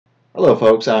Hello,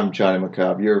 folks. I'm Johnny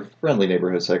Macabre, your friendly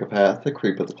neighborhood psychopath, the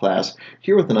creep of the class,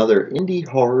 here with another indie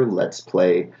horror Let's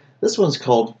Play. This one's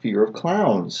called Fear of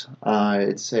Clowns.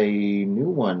 It's a new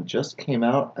one, just came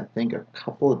out, I think, a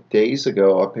couple of days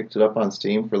ago. I picked it up on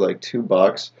Steam for like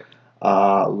 $2.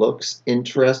 Looks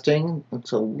interesting.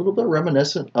 Looks a little bit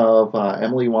reminiscent of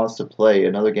Emily Wants to Play,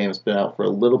 another game that's been out for a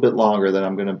little bit longer than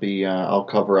I'll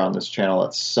cover on this channel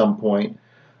at some point.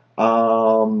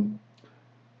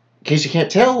 In case you can't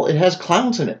tell, it has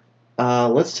clowns in it.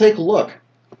 Let's take a look.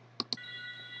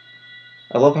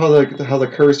 I love how the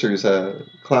cursor's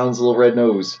clown's little red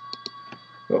nose.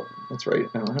 Oh, that's right.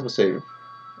 I don't have a save.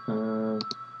 There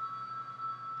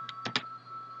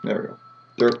we go.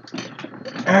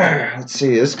 Let's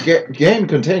see. This game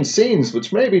contains scenes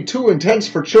which may be too intense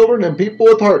for children and people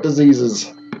with heart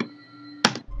diseases.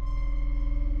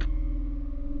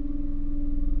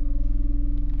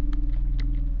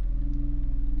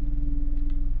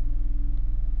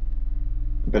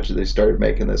 I bet you they started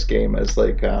making this game as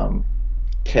like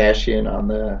cash in on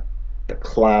the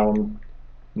clown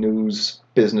news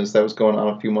business that was going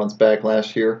on a few months back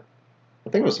last year. I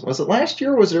think was it last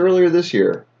year or was it earlier this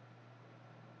year?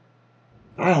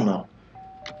 I don't know.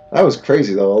 That was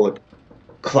crazy though, all the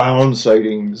clown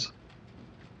sightings.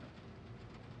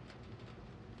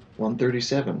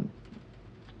 1:37.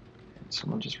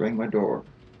 Someone just rang my door.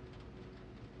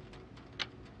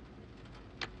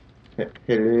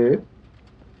 Hello?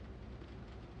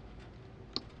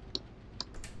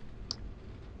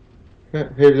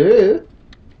 Hello?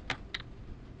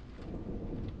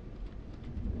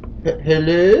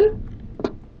 Hello?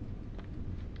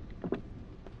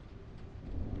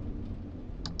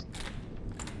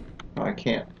 Oh, I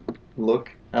can't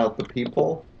look out the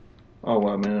people. Oh,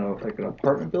 well, I'm in like an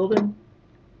apartment building?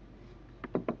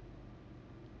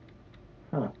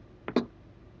 Huh.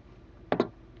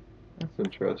 That's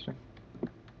interesting.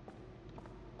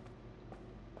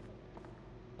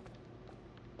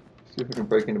 See if we can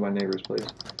break into my neighbor's place.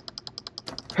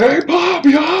 Hey, Bob,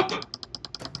 you up?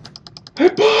 Hey,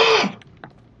 Bob!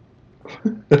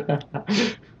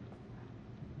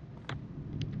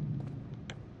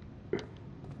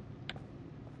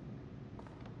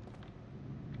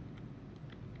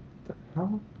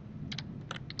 How?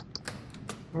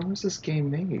 Where was this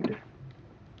game made?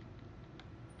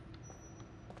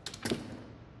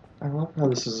 I love how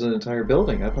this is an entire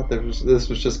building. I thought this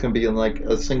was just gonna be in like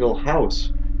a single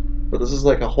house, but this is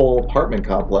like a whole apartment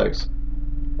complex.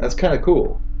 That's kind of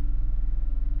cool.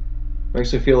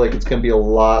 Makes me feel like it's gonna be a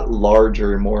lot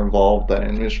larger and more involved than I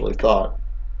initially thought.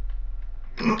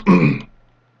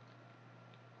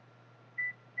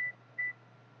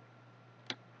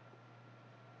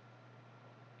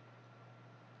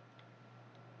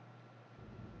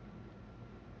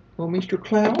 Well, Mr.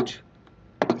 Cloud?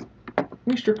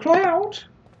 Mr. Cloud?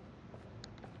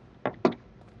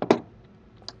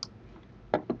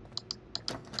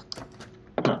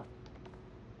 Huh.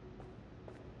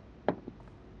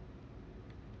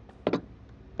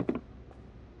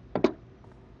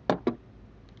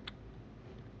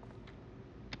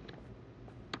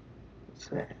 What's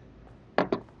that?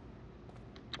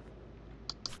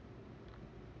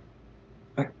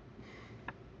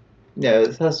 Yeah,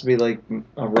 this has to be like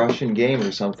a Russian game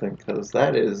or something, because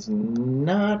that is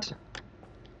not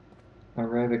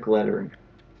Arabic lettering.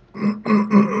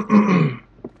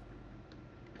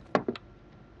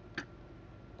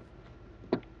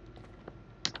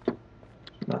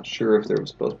 Not sure if there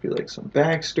was supposed to be like some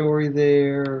backstory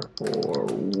there or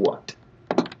what.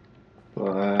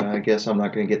 But I guess I'm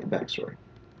not going to get the backstory.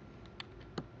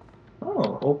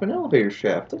 Oh, open elevator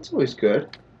shaft. That's always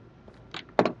good.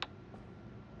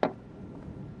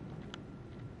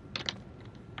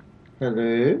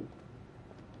 Hello?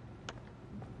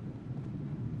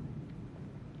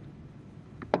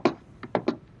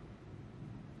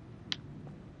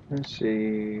 Let's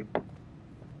see.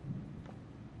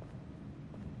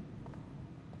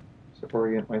 Just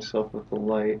orient myself with the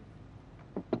light.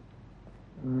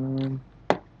 Hmm.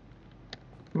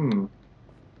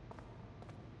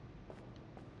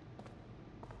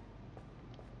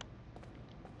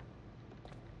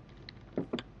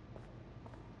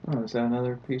 Oh, is that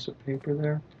another piece of paper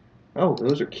there? Oh,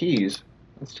 those are keys.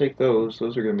 Let's take those.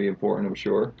 Those are going to be important, I'm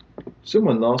sure.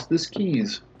 Someone lost his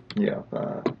keys. Yeah,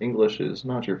 English is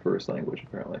not your first language,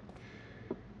 apparently.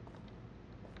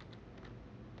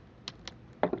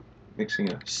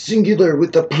 Mixing a singular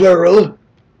with the plural.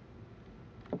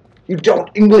 You don't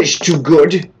English too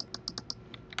good.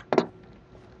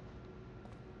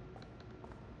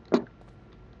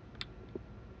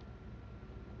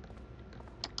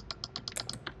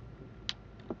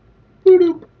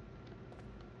 Boop.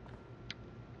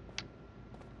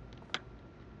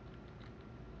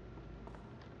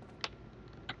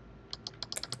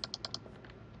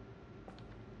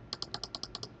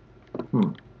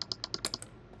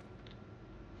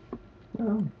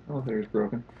 elevator's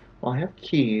broken. Well, I have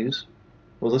keys.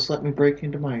 Will this let me break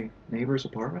into my neighbor's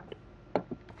apartment?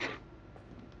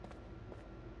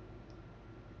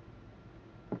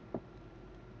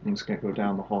 I'm just gonna go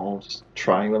down the hall, just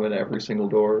trying them at every single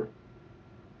door.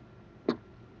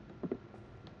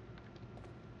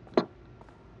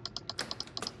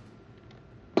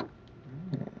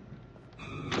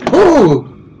 Ooh!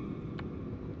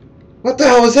 What the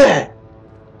hell was that?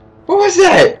 What was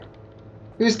that?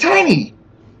 It was tiny!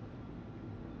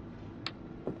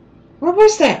 What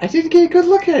was that? I didn't get a good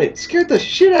look at it. It scared the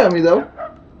shit out of me, though.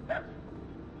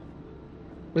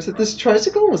 Was it this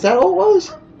tricycle? Was that all it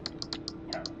was?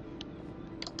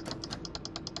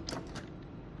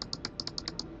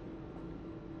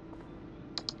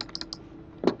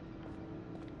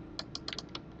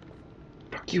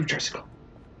 Fuck you, tricycle.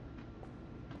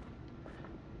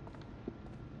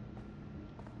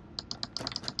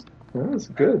 That was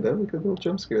good. That was a good little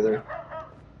jump scare there.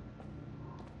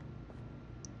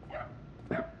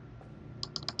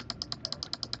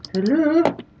 Hello?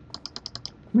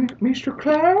 Mr.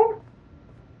 Clown?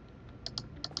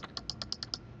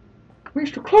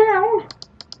 Mr. Clown?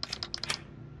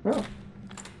 Oh.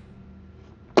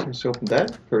 Let's open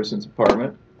that person's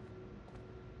apartment.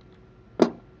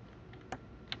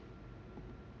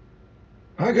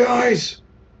 Hi guys!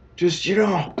 Just,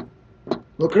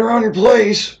 looking around your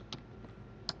place.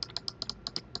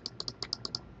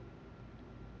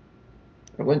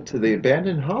 I went to the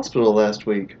abandoned hospital last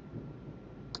week.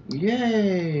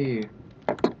 Yay!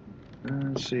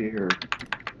 Let's see here.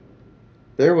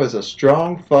 There was a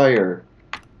strong fire.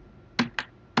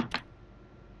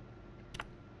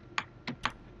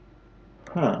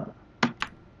 Huh.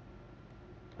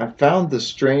 I found the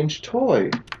strange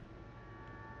toy.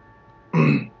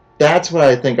 That's what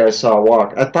I think I saw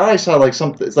walk. I thought I saw like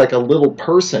something, it's like a little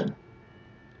person.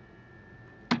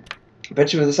 I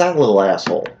bet you it was that little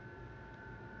asshole.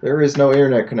 There is no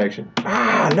internet connection.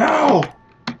 Ah, no!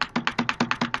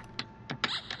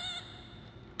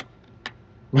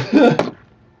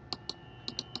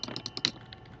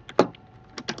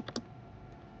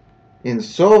 In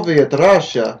Soviet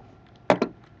Russia,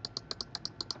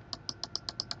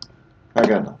 I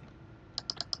got nothing.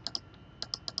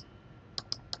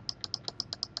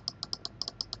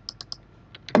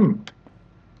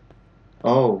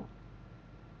 Oh.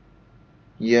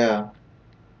 Yeah.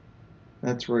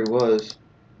 That's where he was.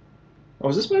 Oh,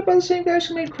 is this made by the same guys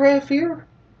who made Cry of Fear?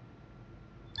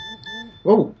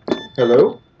 Oh.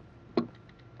 Hello?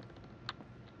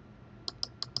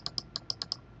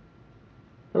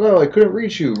 Hello, I couldn't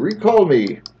reach you. Recall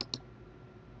me.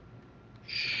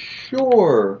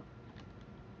 Sure.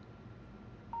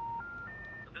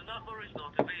 The number is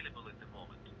not available at the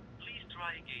moment. Please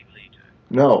try again later.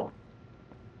 No.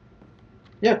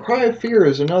 Yeah, Cry of Fear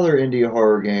is another indie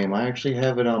horror game. I actually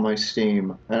have it on my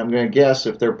Steam. And I'm going to guess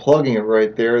if they're plugging it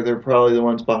right there, they're probably the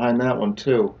ones behind that one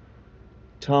too.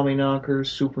 Tommyknockers,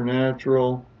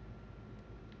 Supernatural.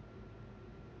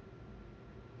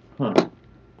 Huh.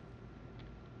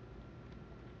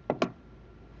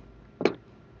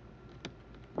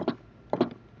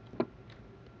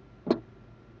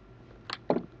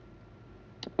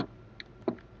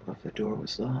 But the door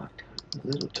was locked.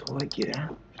 Little toy, get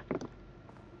out.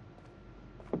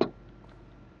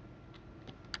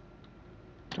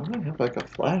 Don't I have like a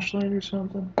flashlight or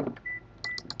something?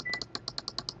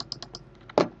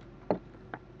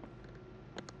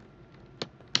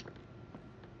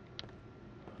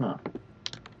 Huh.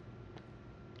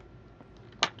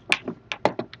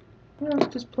 Yeah,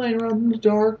 just playing around in the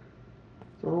dark.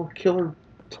 It's a little killer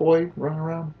toy running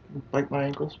around, bite my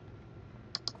ankles.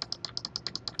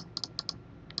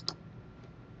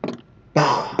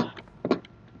 Bah!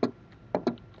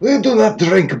 We do not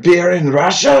drink beer in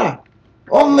Russia.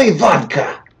 Only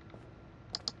vodka.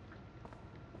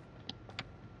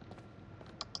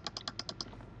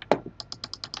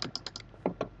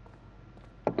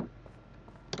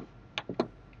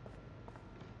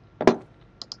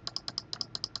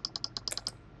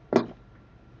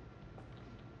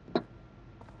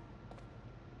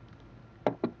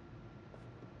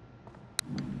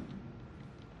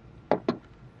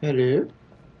 Hello?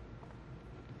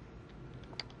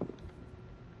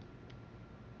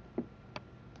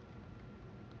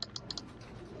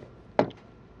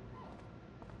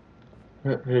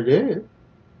 Hello?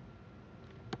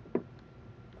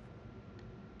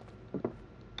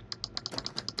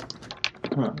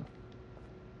 Huh.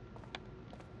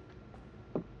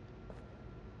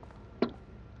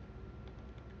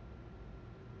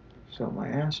 So my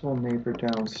asshole neighbor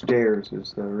downstairs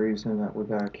is the reason that we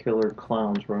got killer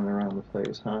clowns running around the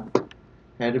place, huh?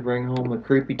 Had to bring home a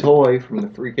creepy toy from the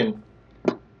freaking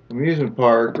amusement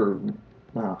park or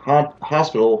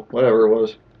hospital, whatever it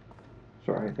was.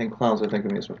 Sorry, I think clowns, I think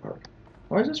amusement park.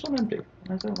 Why is this one empty?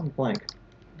 Why is that one blank?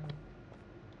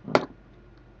 Oh,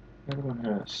 the other one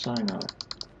had a sign on it.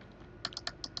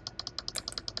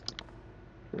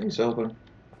 Please open.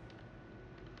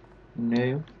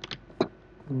 No.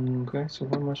 Okay, so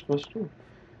what am I supposed to do?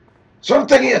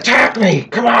 Something attacked me!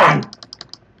 Come on!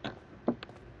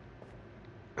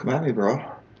 Come at me, bro.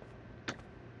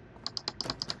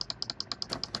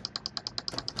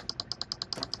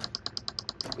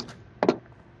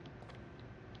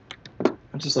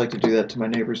 I just like to do that to my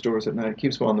neighbors' doors at night. It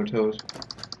keeps them on their toes.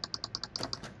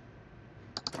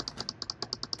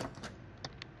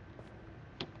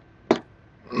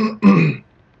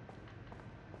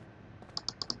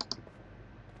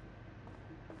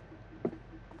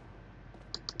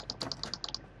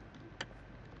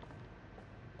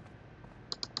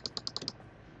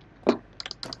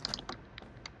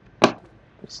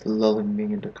 It's lulling me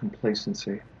into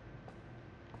complacency.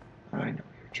 I know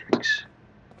your tricks.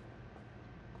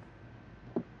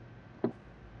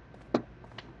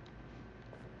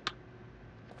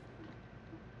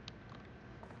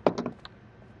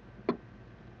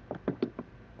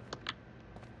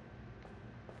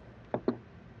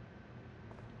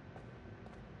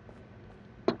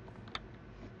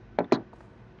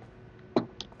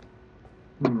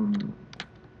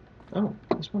 Oh,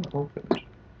 this one opened.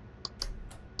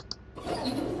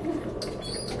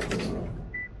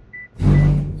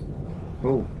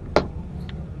 Oh.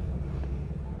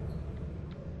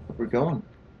 Where we going?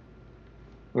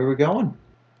 Where are we going?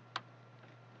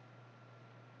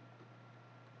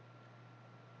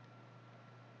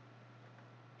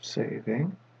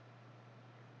 Saving.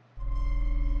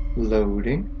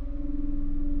 Loading.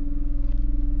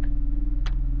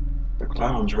 The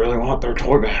clowns really want their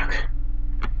toy back.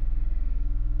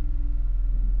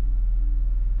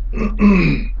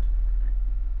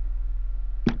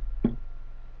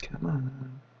 Come on.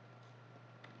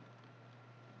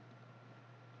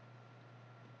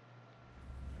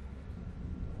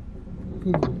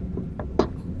 The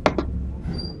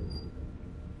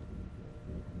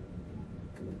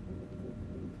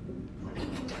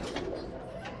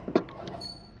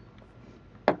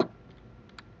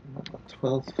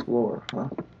 12th floor, huh?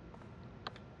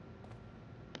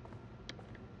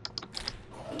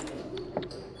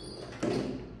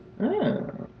 Ah.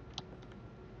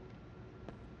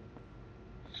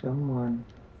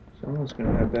 Someone's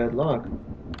gonna have bad luck.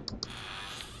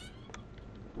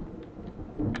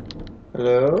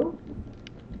 Hello?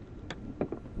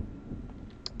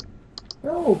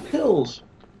 Oh, pills.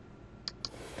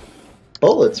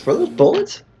 Bullets? For those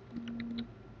bullets?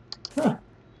 Huh.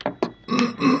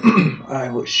 I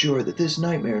was sure that this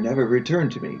nightmare never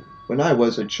returned to me. When I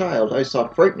was a child, I saw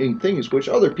frightening things which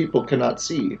other people cannot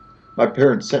see. My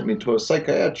parents sent me to a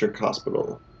psychiatric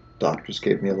hospital. Doctors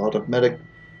gave me a lot of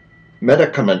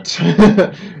medicament,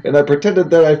 and I pretended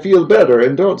that I feel better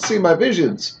and don't see my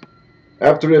visions.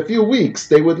 After a few weeks,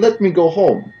 they would let me go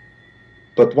home.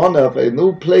 But one of a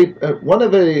new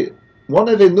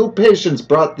patients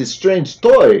brought this strange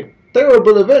toy.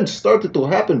 Terrible events started to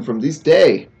happen from this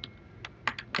day.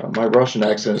 My Russian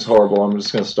accent is horrible. I'm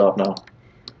just going to stop now.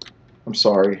 I'm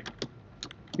sorry.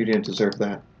 You didn't deserve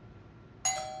that.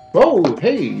 Oh,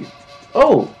 hey!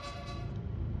 Oh!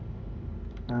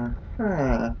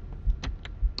 Uh-huh.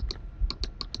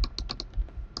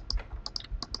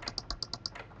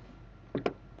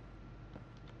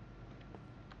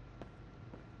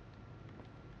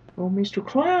 Oh, Mr.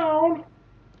 Clown!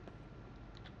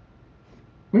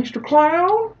 Mr.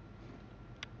 Clown?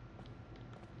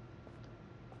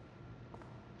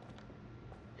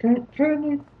 Can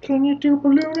you do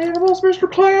balloon animals,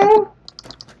 Mr. Clown?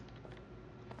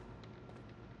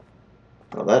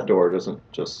 Oh, that door doesn't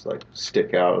just like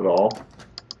stick out at all.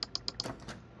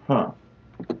 Huh.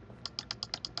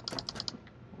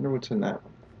 Wonder what's in that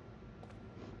one.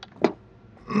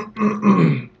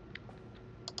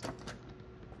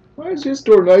 Why is this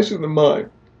door nicer than mine?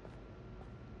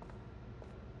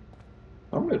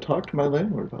 I'm going to talk to my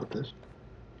landlord about this.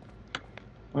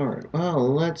 Alright,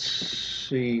 well, let's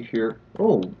see here.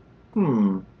 Oh,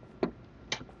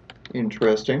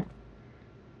 interesting.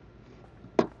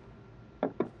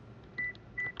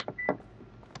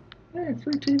 Hey,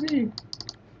 free TV.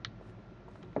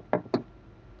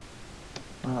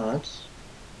 That's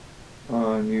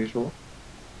unusual.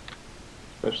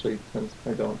 Especially since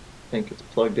I don't think it's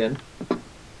plugged in.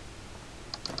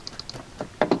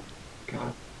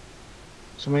 God.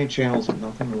 So many channels and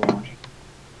nothing to watch.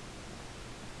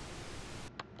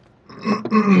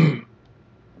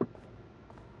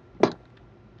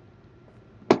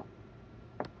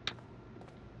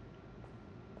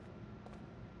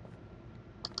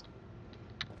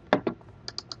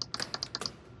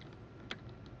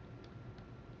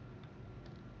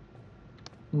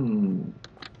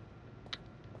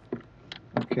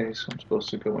 Okay, so I'm supposed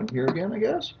to go in here again, I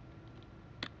guess?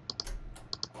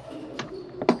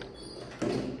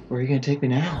 Where are you going to take me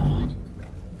now?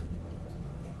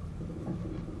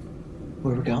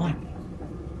 Where are we going?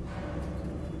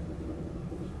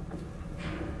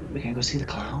 We can go see the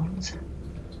clowns?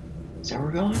 Is that where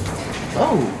we're going?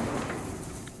 Oh!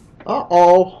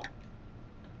 Uh-oh!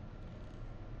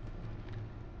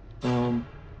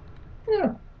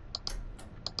 Yeah.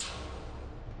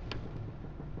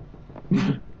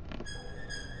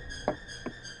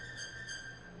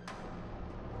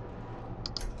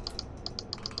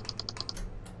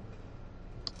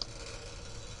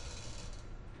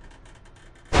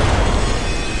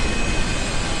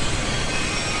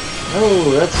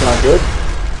 Oh, that's not good.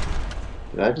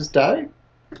 Did I just die?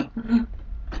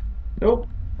 Nope.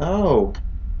 Oh.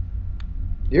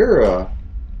 You're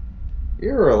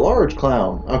a large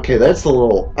clown. Okay, that's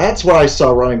what I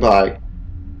saw running by. I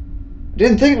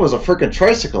didn't think it was a freaking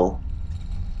tricycle.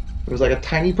 It was like a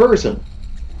tiny person.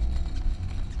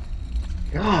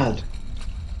 God.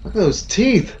 Look at those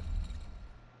teeth.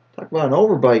 Talk about an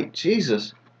overbite.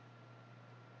 Jesus.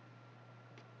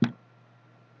 Where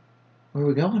are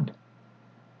we going?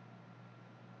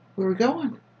 Where are we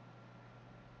going?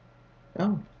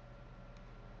 Oh.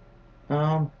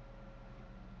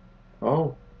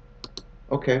 Oh.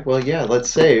 Okay, well, yeah, let's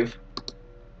save.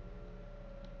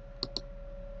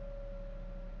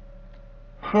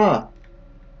 Huh.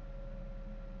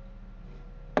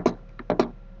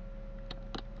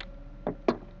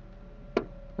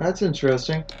 That's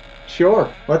interesting.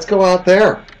 Sure, let's go out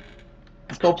there.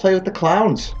 Let's go play with the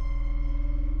clowns.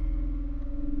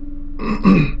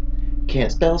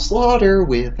 Can't spell slaughter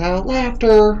without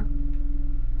laughter.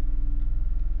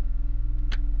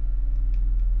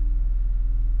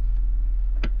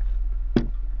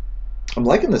 I'm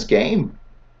liking this game.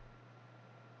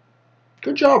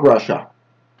 Good job, Russia.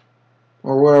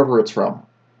 Or wherever it's from.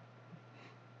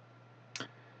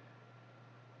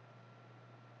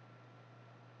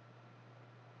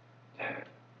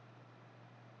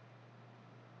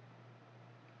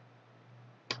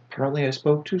 Apparently I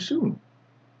spoke too soon.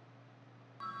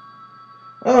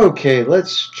 Okay,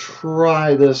 let's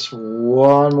try this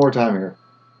one more time here.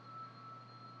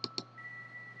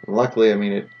 Luckily, I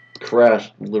mean, it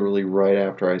crashed literally right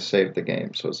after I saved the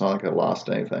game, so it's not like I lost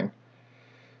anything.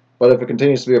 But if it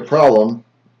continues to be a problem,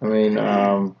 I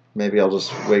mean, maybe I'll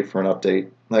just wait for an update.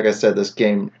 Like I said, this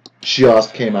game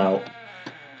just came out.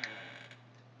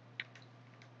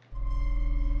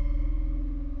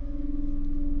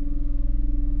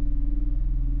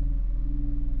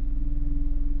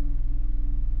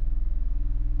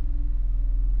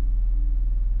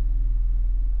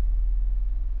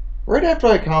 Right after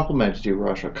I complimented you,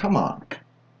 Russia. Come on.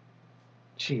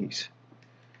 Jeez.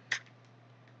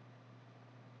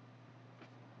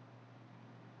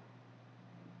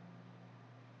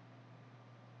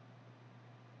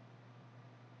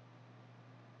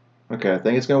 Okay, I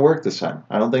think it's going to work this time.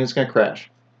 I don't think it's going to crash.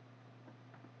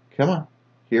 Come on.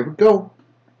 Here we go.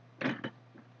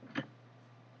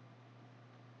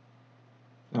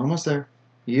 Almost there.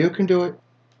 You can do it.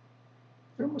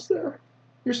 You're almost there.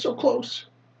 You're so close.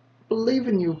 Believe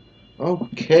in you.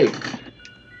 Okay.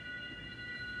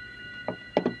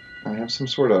 I have some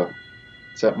sort of...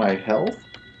 Is that my health?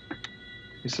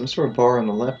 There's some sort of bar on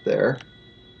the left there.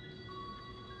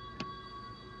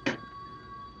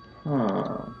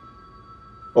 Huh.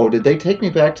 Oh, did they take me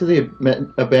back to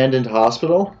the abandoned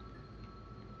hospital?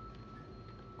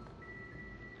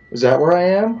 Is that where I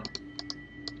am?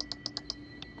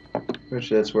 Which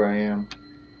that's where I am.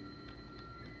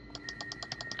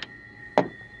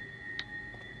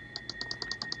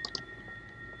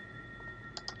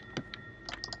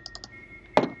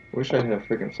 Wish I had a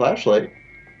freaking flashlight.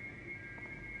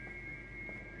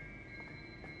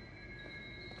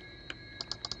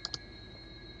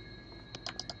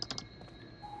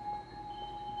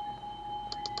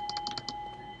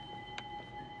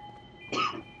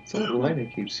 What's that light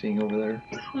I keep seeing over there?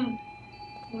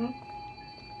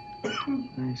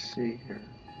 Let me see here.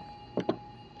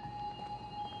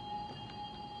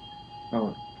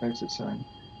 Oh, exit sign.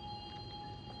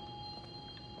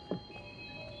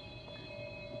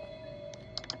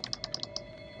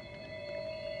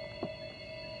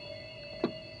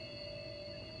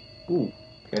 Ooh,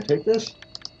 can I take this?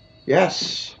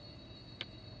 Yes!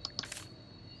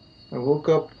 I woke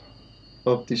up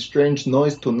of the strange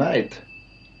noise tonight.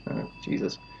 Oh,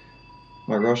 Jesus.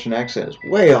 My Russian accent is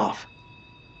way off.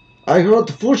 I heard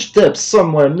footsteps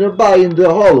somewhere nearby in the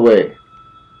hallway.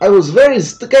 I was very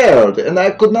scared and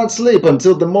I could not sleep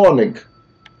until the morning.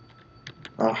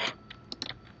 Ah.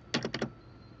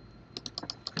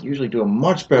 usually do a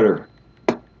much better.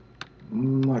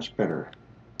 Much better.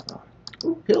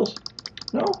 Ooh, pills.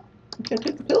 No, you can't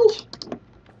take the pills.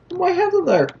 Why have them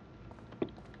there?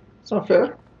 It's not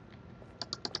fair.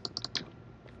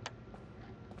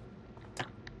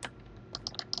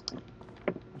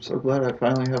 I'm so glad I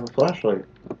finally have a flashlight.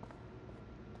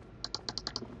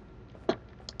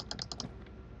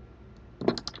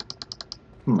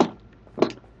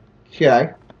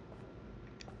 Okay.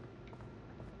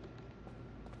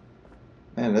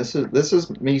 And this is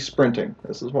me sprinting.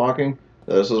 This is walking.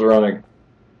 This is running.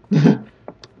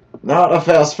 Not a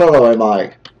fast fellow, am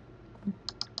I?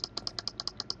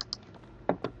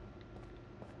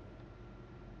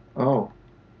 Oh.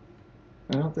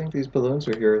 I don't think these balloons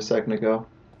were here a second ago.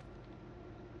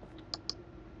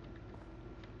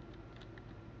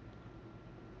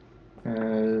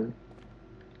 And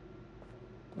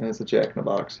it's a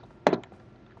Jack-in-a-Box.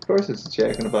 Of course it's a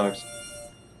Jack-in-a-Box.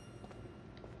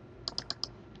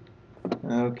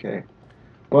 Okay.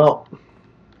 Well,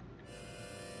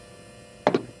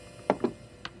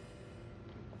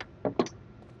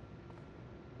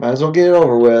 might as well get it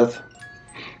over with.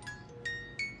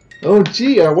 Oh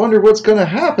gee, I wonder what's gonna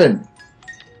happen.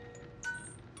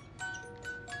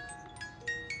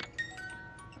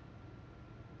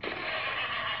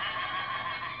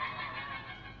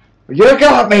 You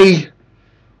got me!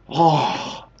 Oh.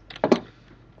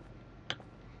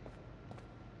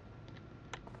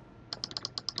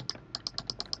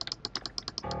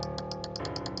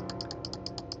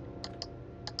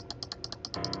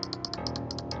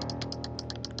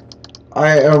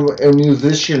 I am a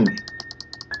musician.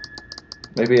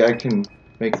 Maybe I can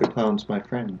make the clowns my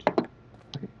friend,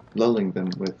 lulling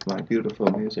them with my beautiful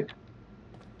music.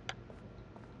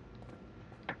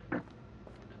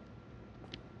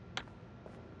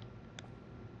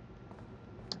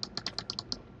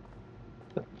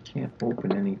 But you can't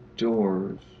open any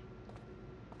doors.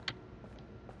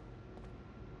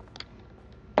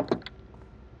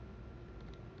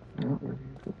 No, we're going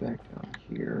to go back down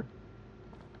here.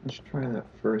 Let's try that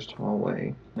first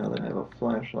hallway, now that I have a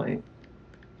flashlight.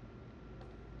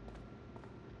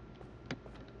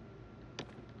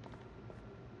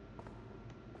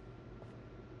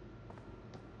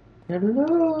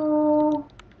 Hello?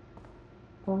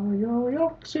 Are your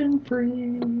oxen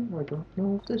free? I don't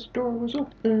know if this door was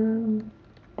open.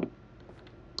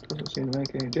 Doesn't seem to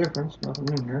make any difference, nothing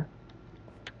in here.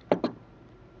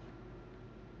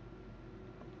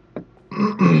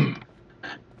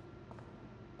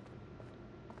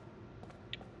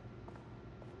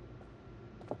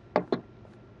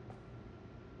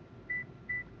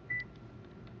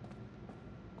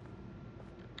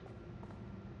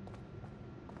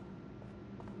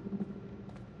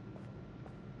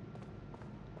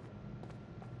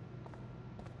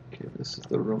 Okay, this is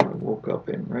the room I woke up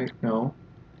in, right? No.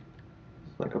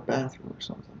 It's like a bathroom or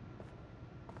something.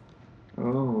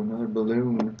 Oh, another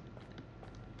balloon.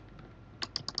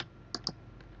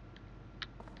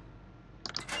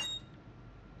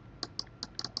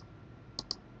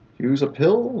 Use a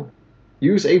pill?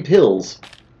 Use a pills.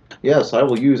 Yes, I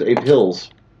will use a pills.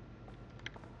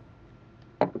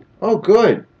 Oh,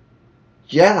 good.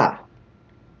 Yeah.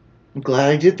 I'm glad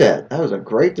I did that. That was a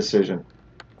great decision.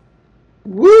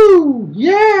 Woo!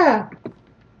 Yeah!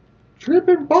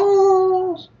 Tripping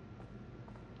balls!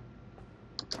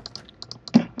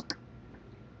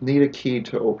 Need a key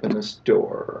to open this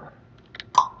door.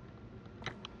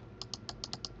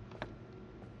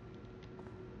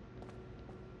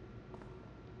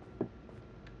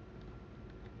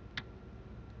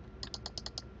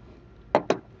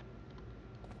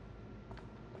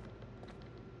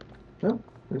 Oh,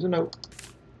 there's a note.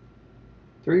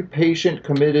 3 patient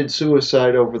committed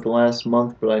suicide over the last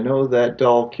month, but I know that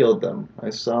doll killed them. I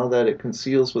saw that it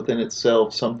conceals within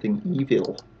itself something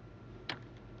evil.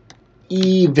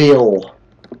 Evil!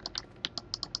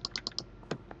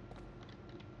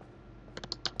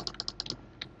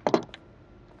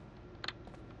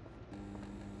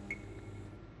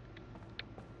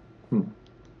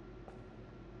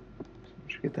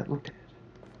 Should get that looked at.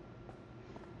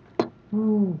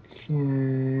 Okay,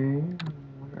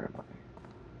 where am I?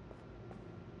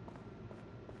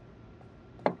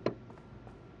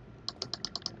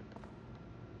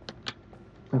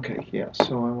 Okay, yeah,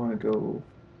 so I want to go,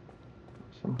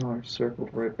 somehow I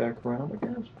circled right back around, I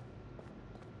guess.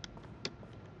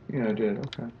 Yeah, I did,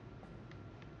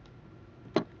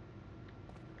 okay.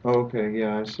 Okay,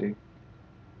 yeah, I see.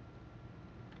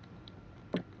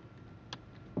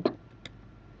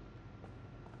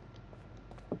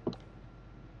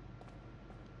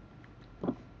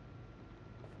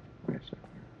 Wait a second.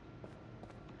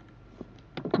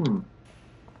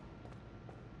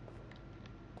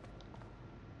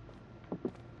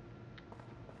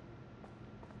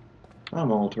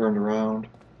 I'm all turned around.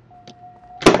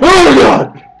 Oh my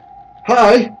god!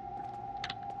 Hi!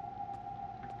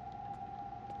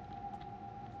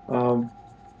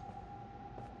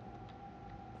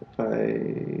 If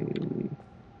I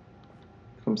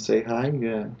come say hi,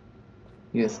 you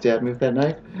gonna stab me with that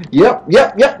knife? Yep, you are!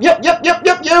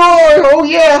 Oh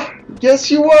yeah!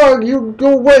 Yes, you are! You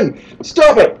go away!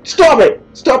 Stop it! Stop it!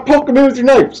 Stop poking me with your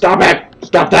knife! Stop it!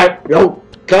 Stop that! Oh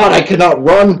god, I cannot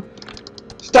run!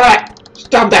 Stop it!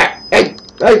 Stop that! Hey!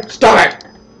 Hey! Stop it!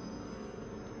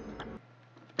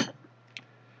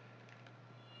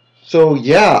 So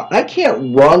yeah, I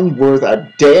can't run worth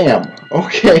a damn.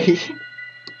 Okay.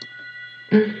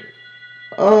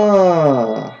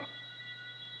 Uh.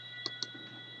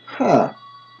 Huh.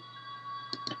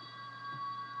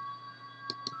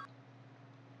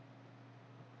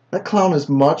 That clown is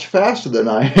much faster than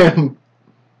I am.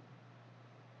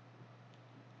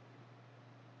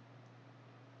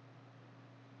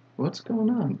 What's going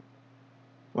on?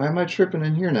 Why am I tripping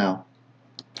in here now?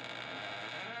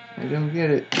 I don't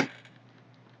get it.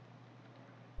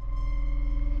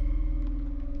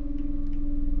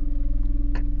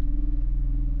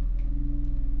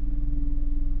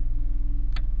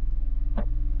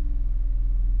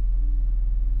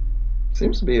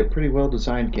 Seems to be a pretty well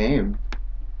designed game.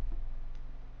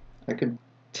 I can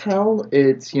tell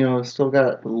it's, still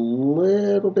got a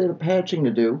little bit of patching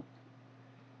to do.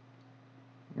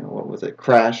 What was it?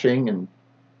 Crashing and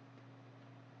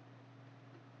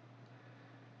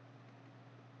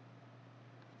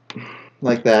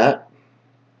like that.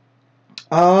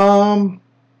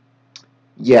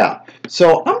 Yeah.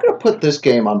 So I'm going to put this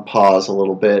game on pause a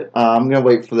little bit. I'm going to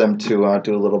wait for them to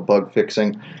do a little bug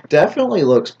fixing. Definitely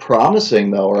looks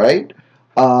promising though, right?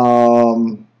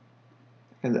 And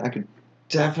I could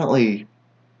definitely...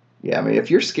 Yeah, I mean, if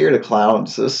you're scared of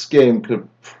clowns, this game could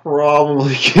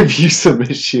probably give you some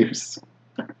issues.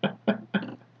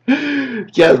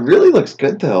 Yeah, it really looks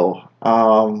good though.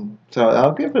 So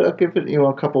I'll give it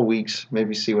a couple weeks,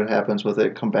 maybe see what happens with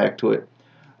it, come back to it.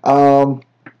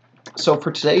 So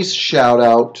for today's shout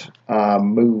out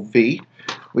movie,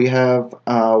 we have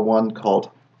one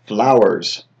called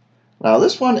Flowers. Now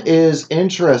this one is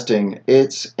interesting.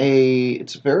 It's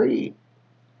very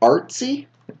artsy.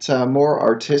 It's a more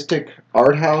artistic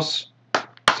art house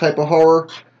type of horror.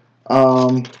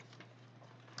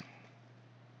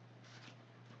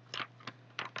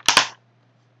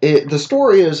 The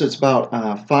story is it's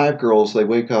about 5 girls. They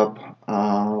wake up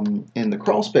in the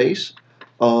crawl space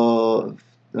of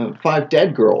 5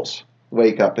 dead girls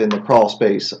wake up in the crawl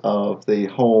space of the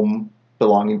home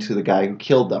belonging to the guy who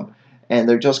killed them, and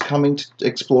they're just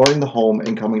exploring the home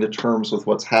and coming to terms with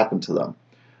what's happened to them.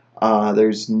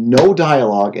 There's no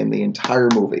dialogue in the entire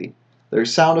movie.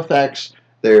 There's sound effects.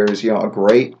 There's a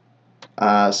great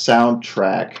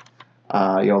soundtrack,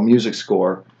 music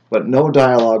score, but no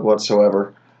dialogue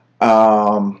whatsoever.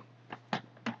 And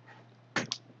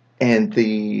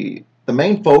the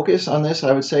main focus on this,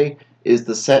 I would say, is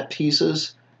the set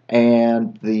pieces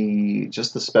and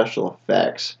just the special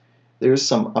effects. There's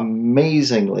some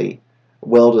amazingly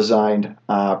well-designed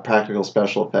practical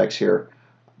special effects here.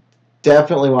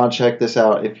 Definitely want to check this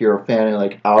out if you're a fan of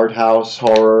like art house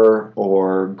horror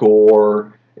or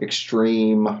gore,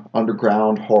 extreme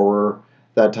underground horror,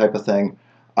 that type of thing.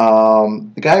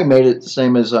 The guy who made it, his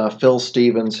name is Phil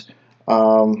Stevens.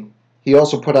 He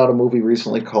also put out a movie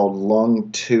recently called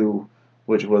Lung 2,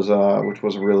 which was a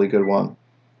really good one.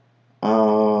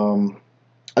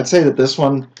 I'd say that this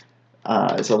one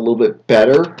is a little bit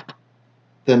better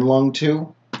than Lung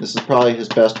 2. This is probably his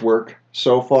best work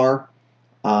so far.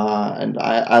 And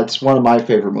it's one of my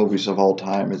favorite movies of all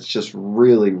time. It's just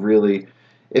really, really...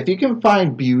 If you can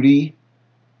find beauty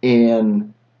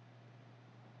in,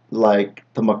 like,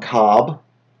 the macabre,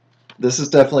 this is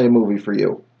definitely a movie for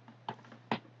you.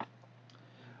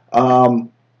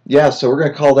 Yeah, so we're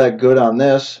going to call that good on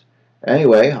this.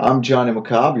 Anyway, I'm Johnny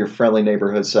Macabre, your friendly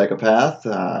neighborhood psychopath,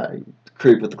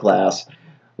 creep with the class.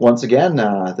 Once again,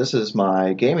 this is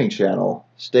my gaming channel.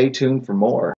 Stay tuned for more.